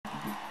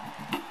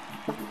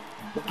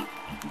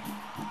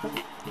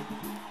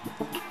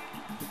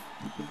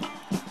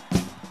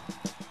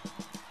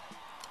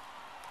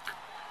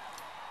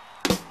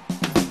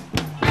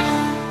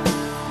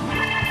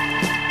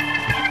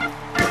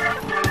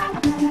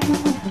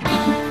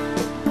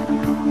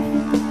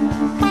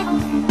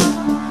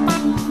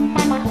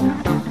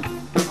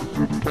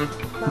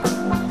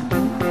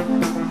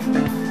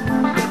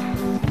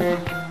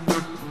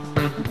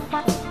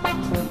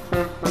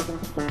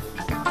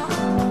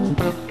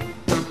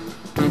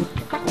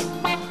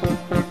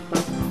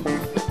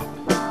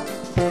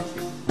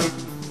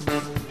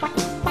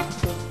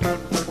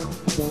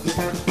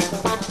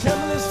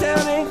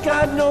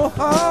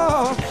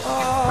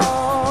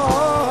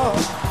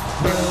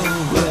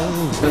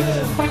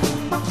well,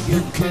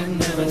 you can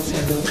never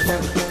tell.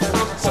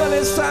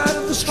 Sunny side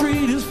of the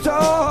street is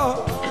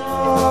dark.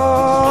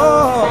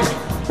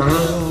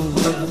 Well,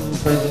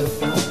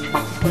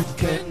 you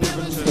can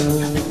never tell.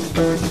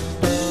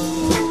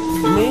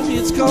 Maybe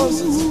it's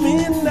 'cause it's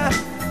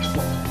midnight,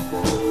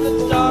 the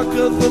dark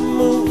of the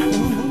moon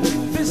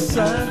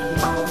beside.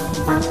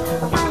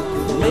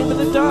 Maybe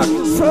the dark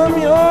is from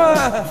your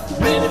eye.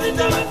 Maybe the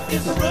dark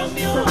is from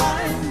your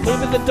eyes.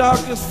 Maybe the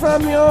dark is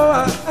from your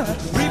eye.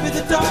 Maybe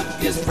the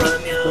dark is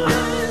from your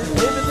eyes.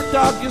 Maybe the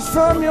dark is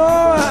from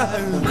your eye.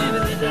 Maybe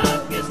the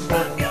dark is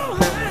from your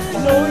eyes. You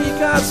know you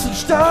got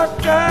such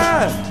dark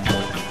eyes.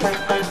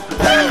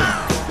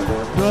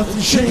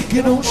 Nothing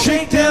shaking on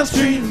Shakedown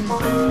Street.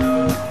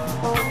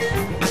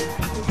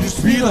 Used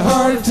to be the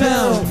heart of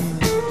town.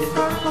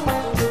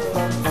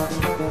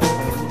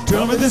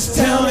 Tell me this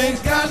town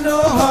ain't got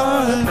no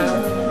heart.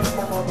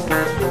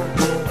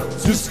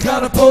 Just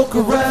gotta poke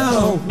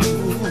around.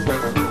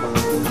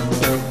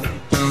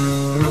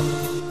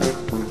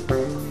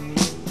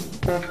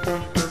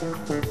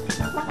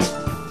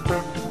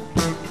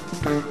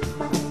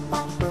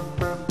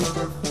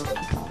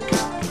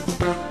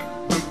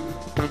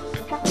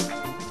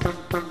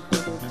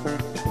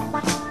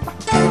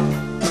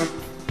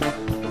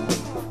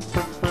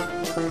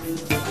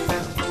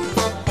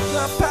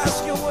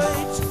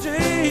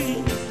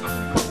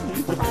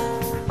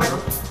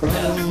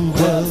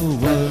 Well,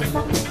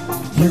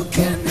 you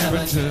can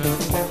never tell.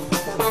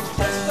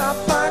 Stop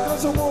by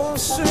 'cause I wanna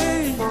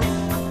see.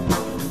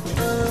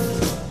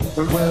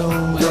 Well,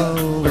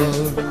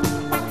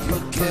 you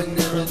can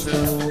never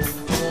tell.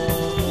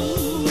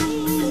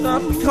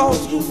 Not because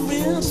you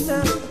missed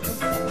out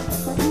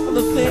on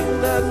the thing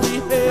that we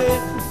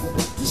had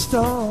to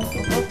start.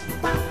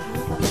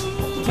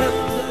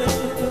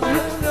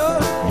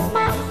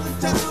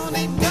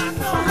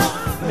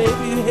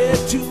 Maybe you had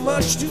too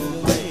much to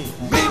pay.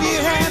 Maybe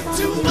you had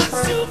too much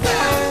too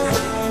fast.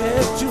 You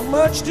had too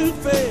much too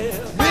fast.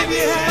 Maybe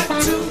you had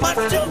too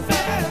much too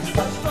fast.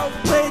 So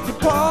played your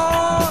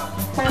part.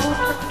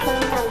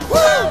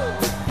 Woo!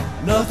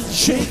 Nothing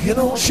shaking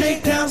on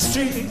Shakedown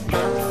Street.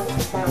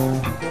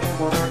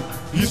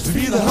 Used to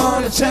be the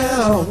heart of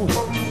town.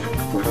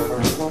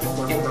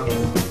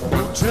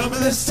 Don't tell me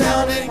this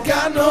town ain't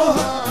got no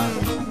heart.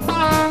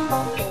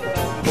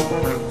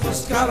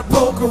 Just gotta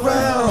poke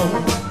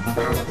around.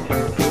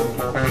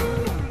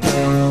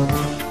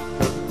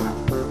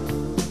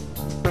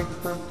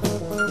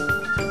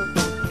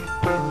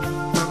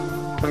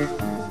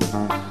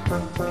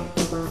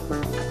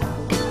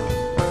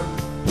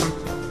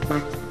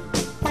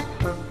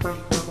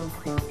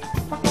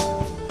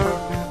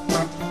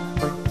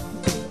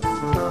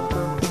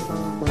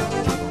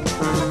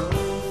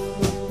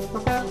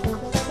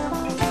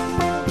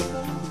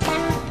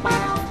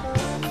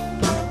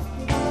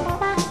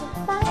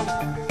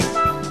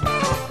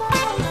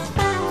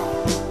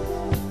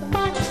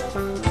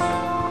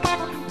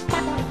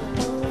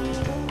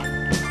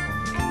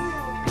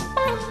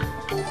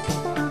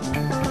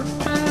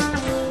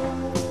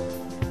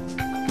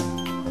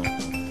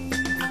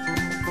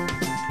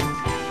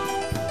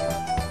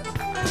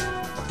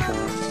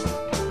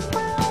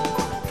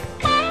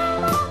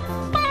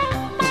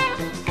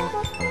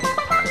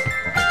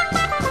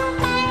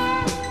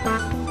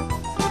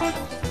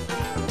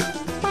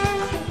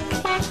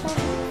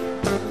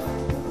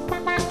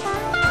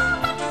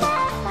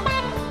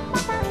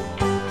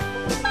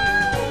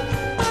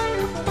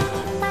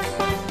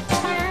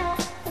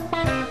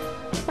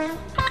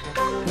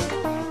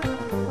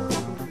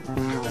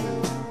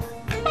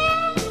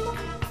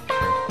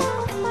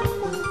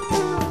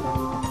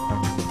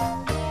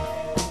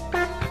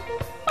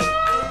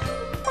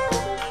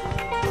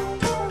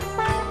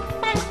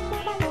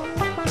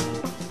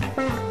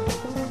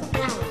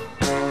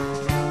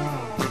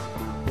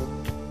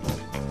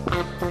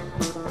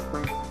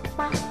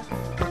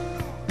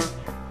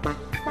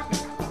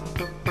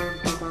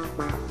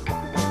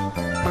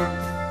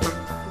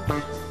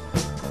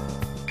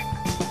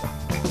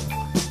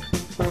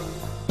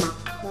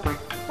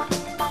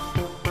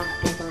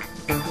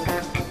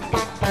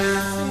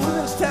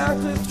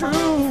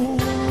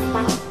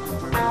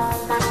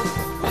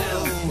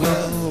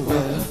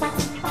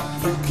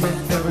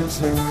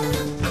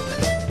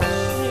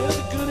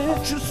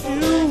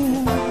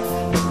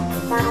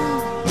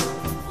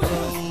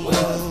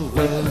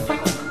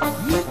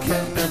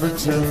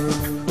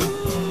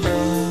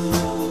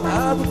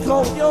 I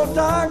recall your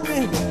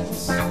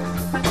darkness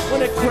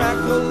when it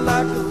crackled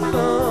like a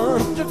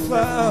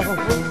thundercloud.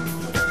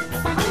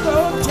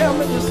 Don't tell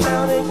me this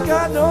town ain't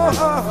got no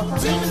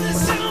heart. Tell me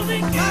this town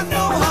ain't got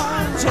no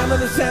heart. Tell me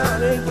this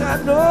town ain't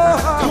got no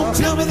heart. Don't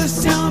tell me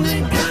this town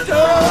ain't got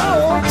no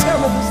Don't tell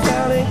me this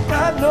town ain't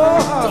got no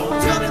heart.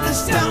 Don't tell me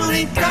this town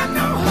ain't got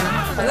no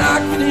heart. And I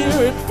can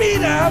hear it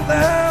beat out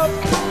loud.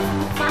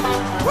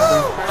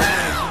 Woo!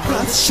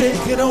 Blood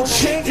shaking on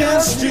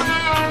Shakedown Street.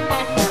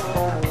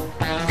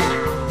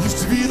 Used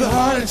to be the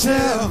heart of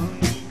town.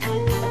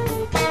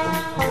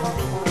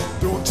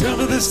 Don't tell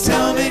me this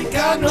town ain't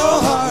got no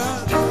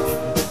heart.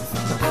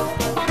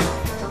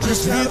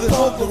 Just gotta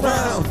poke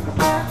around.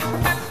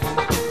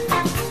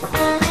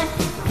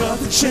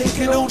 Nothing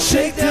shaking on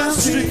Shakedown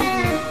Street.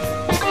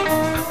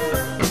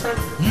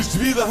 Used to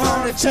be the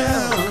heart of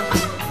town.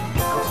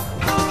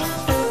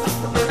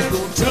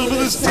 Don't tell me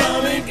this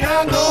town ain't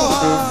got no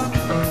heart.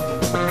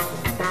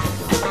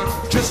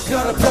 Just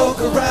gotta poke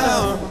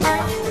around.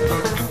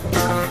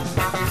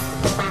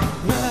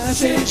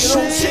 Shaking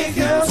on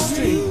Shakedown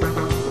Street.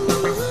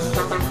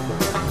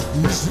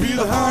 Used to be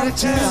the heart of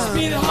town. Used to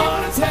be the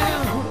heart of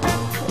town.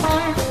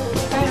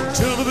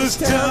 Tell me this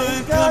town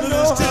ain't got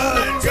no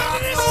heart. Tell me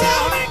this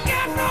town ain't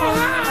got no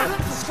heart.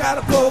 Just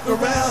gotta poke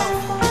around.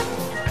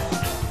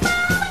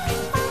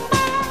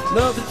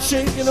 Nothing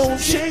shaking on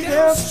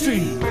Shakedown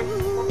Street.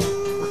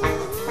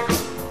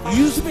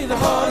 Used to be the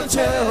heart of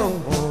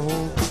town.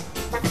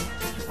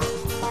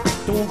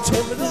 Don't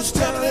tell me this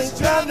town ain't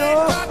got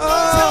no heart.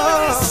 Tell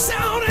me this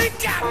town ain't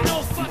got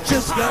no fucking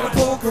Just gotta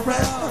heart. poke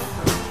around.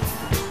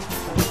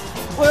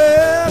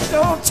 Well,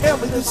 don't tell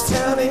me this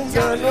town ain't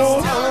got no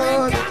This town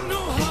heart. ain't got no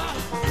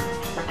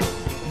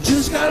heart.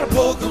 Just gotta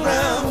poke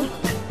around.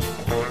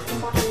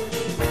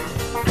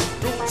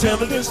 Don't tell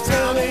me this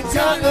town ain't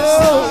got no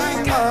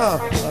heart.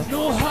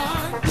 No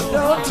heart, no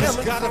Don't heart. tell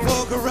me. Gotta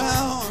poke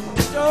around.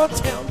 Don't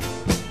tell me.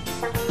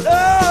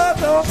 No,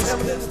 don't tell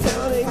me this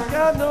town ain't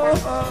got no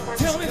heart.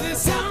 Tell me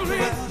this town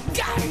ain't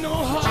got no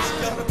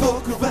heart. Gotta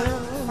poke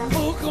around.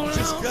 Poke around,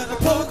 Just gotta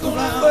poke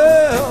around.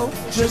 Well,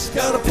 just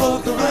gotta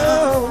poke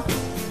around.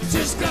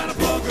 just gotta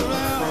poke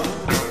around.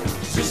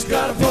 Just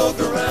gotta poke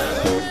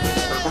around.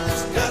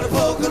 Just gotta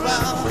poke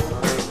around.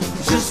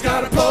 Just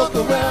gotta poke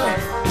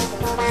around.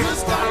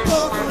 Just gotta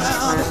poke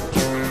around.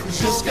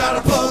 Just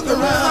gotta poke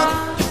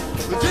around.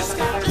 Just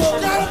gotta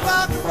poke Gotta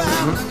around. poke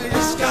around.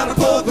 Just gotta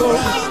poke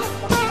around.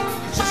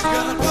 Just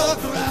gotta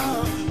poke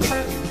around.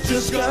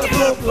 Just gotta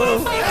poke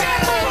around.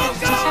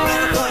 Just gotta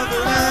poke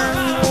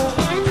around.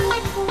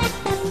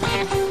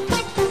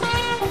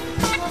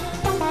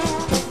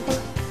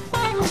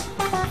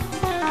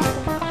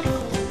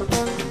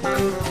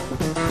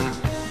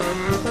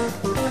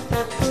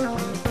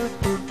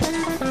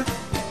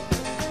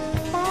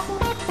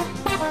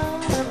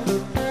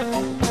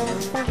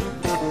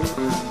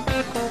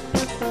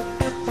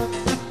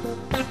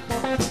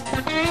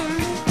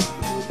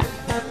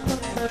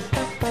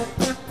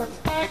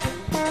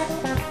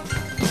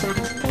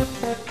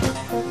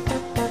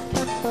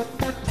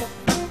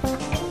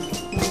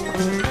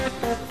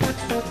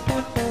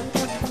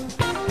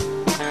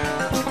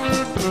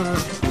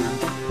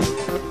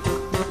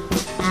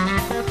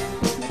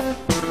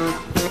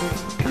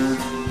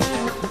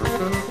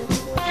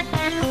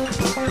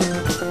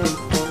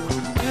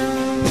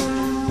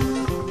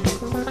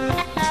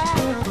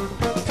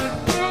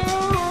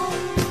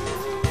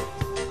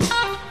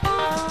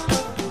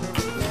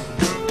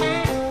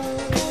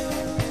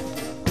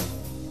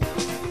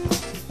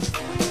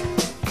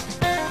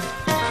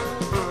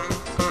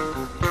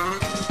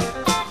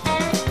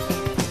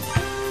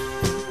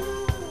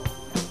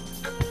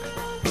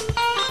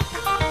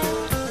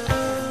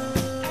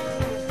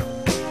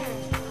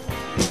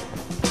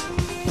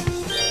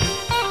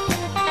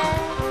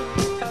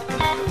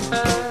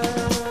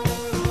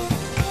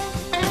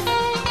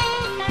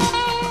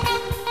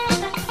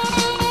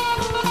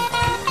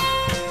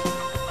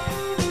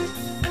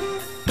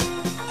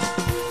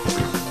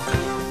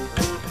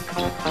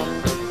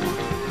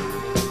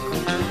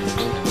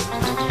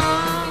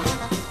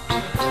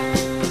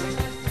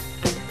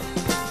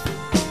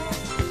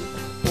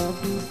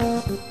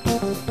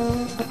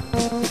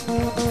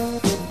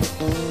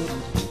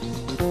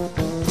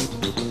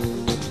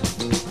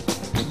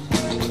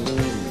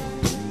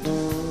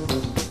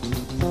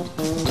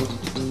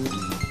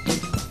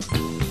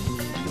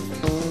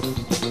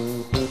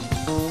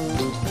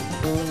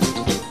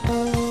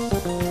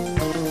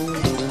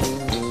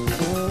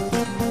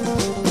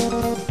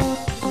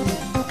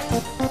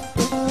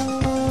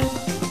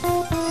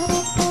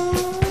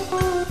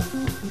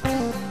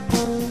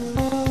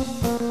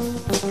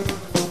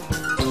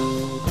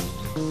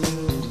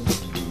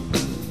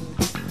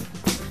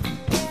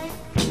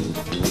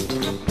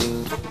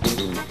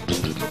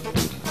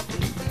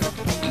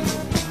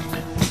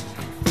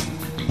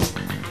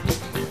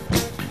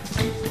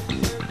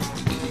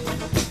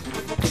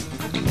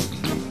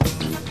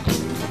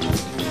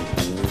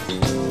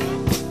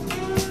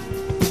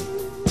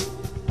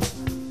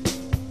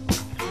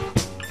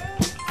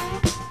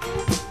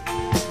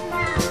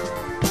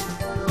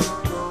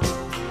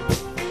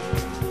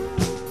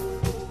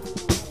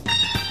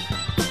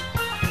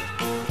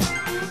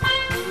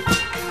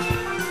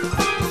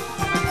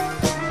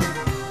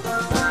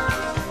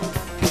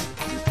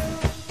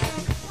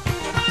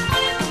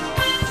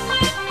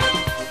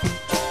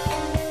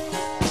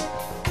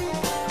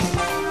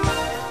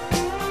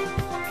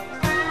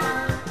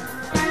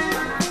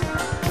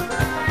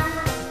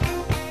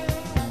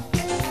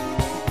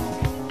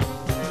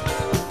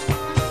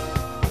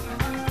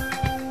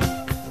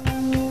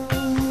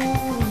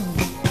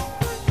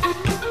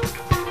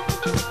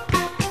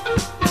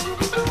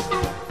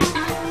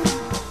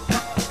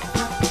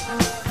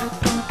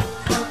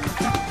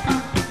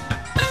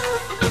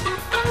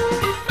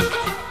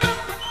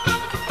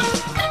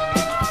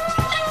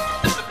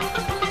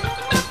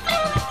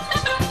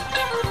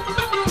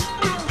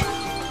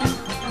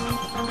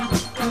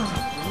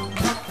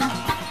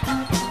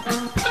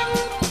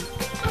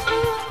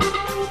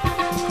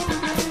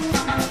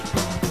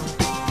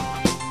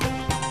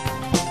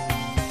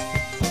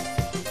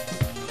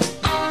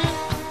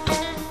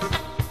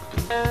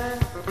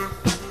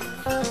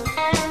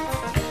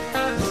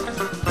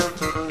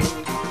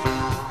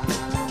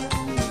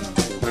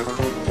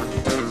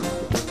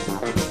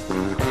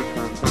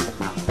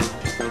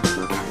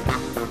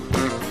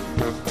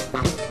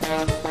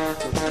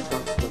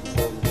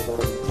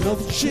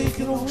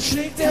 shaking on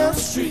shakedown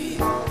street.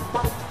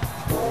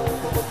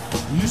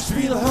 Used to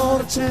be the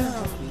heart of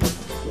town.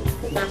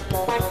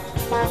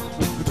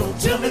 But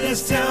don't tell me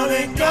this town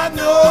ain't got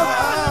no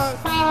heart.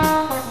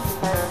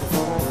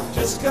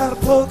 Just gotta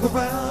poke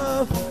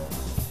around.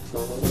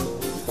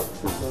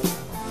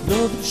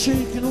 Nothing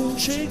shaking on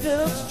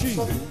shakedown street.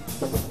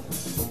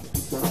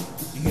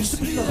 Used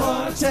to be the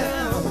heart of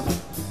town.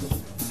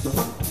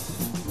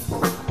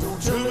 Don't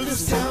tell me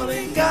this town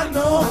ain't got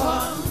no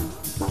heart.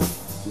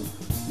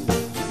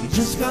 You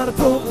just gotta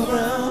poke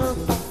around.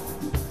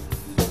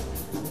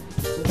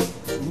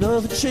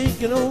 Nothing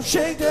shaking on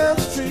shakedown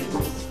street.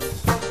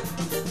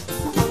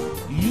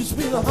 Used to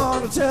be the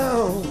heart of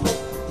town.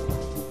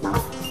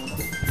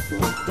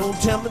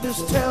 Don't tell me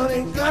this town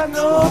ain't got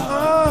no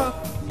heart.